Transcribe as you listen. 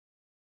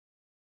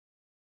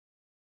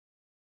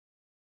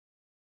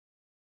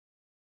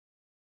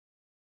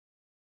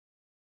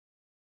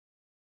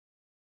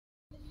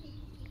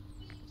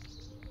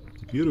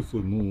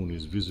Beautiful moon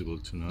is visible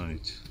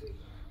tonight.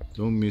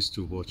 Don't miss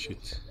to watch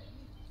it.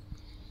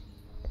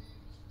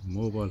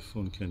 Mobile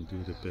phone can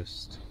do the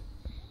best.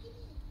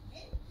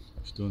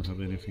 If you don't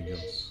have anything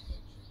else.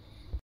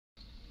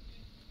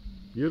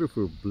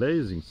 Beautiful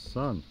blazing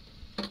sun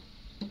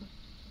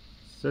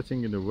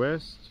setting in the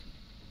west,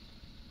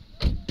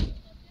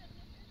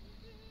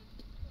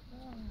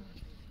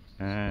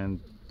 and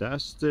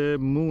that's the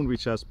moon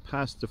which has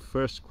passed the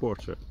first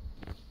quarter.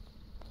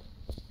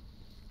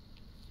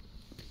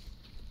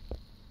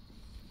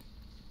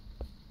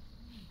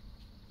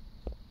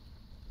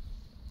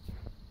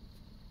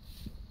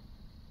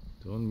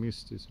 Don't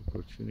miss this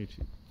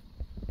opportunity.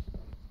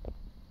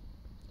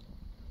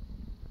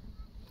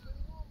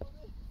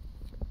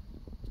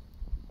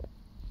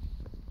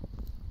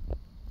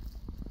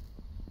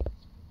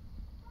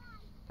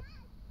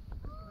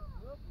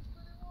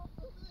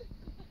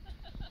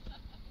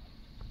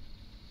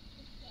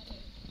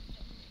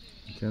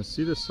 You can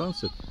see the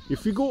sunset.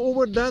 If we go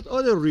over that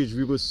other ridge,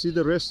 we will see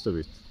the rest of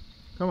it.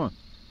 Come on.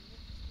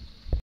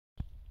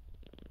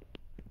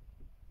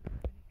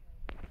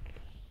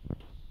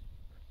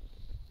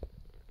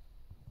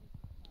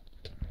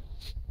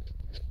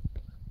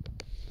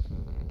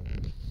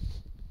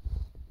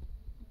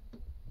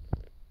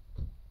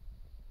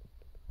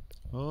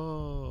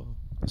 Oh,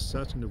 I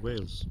sat in the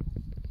whales.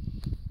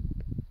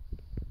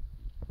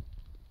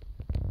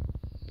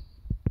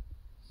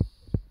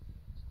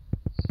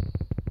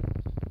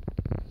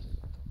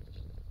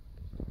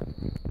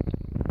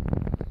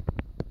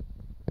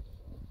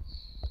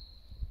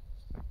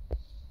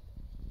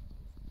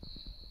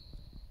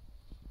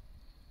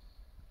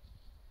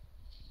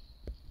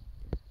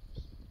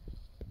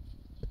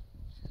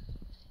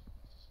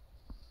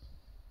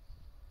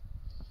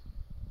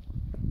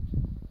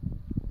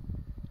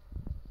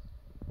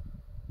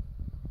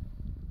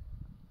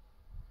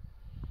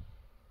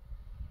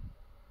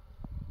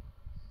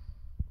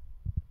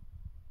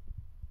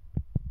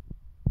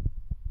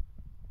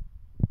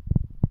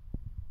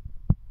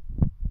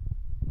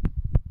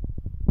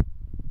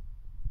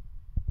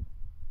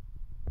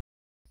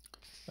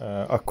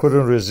 I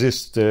couldn't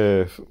resist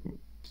the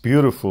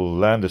beautiful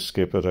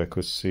landscape that I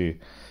could see.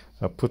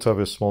 I put up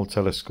a small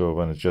telescope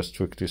and I just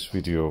took this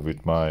video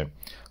with my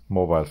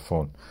mobile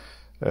phone.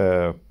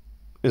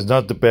 It's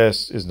not the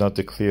best, it's not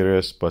the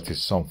clearest, but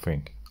it's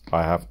something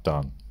I have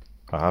done.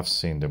 I have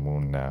seen the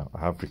moon now. I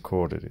have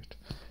recorded it.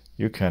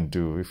 You can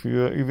do,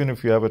 even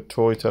if you have a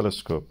toy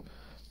telescope,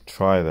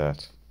 try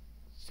that.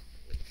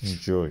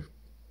 Enjoy.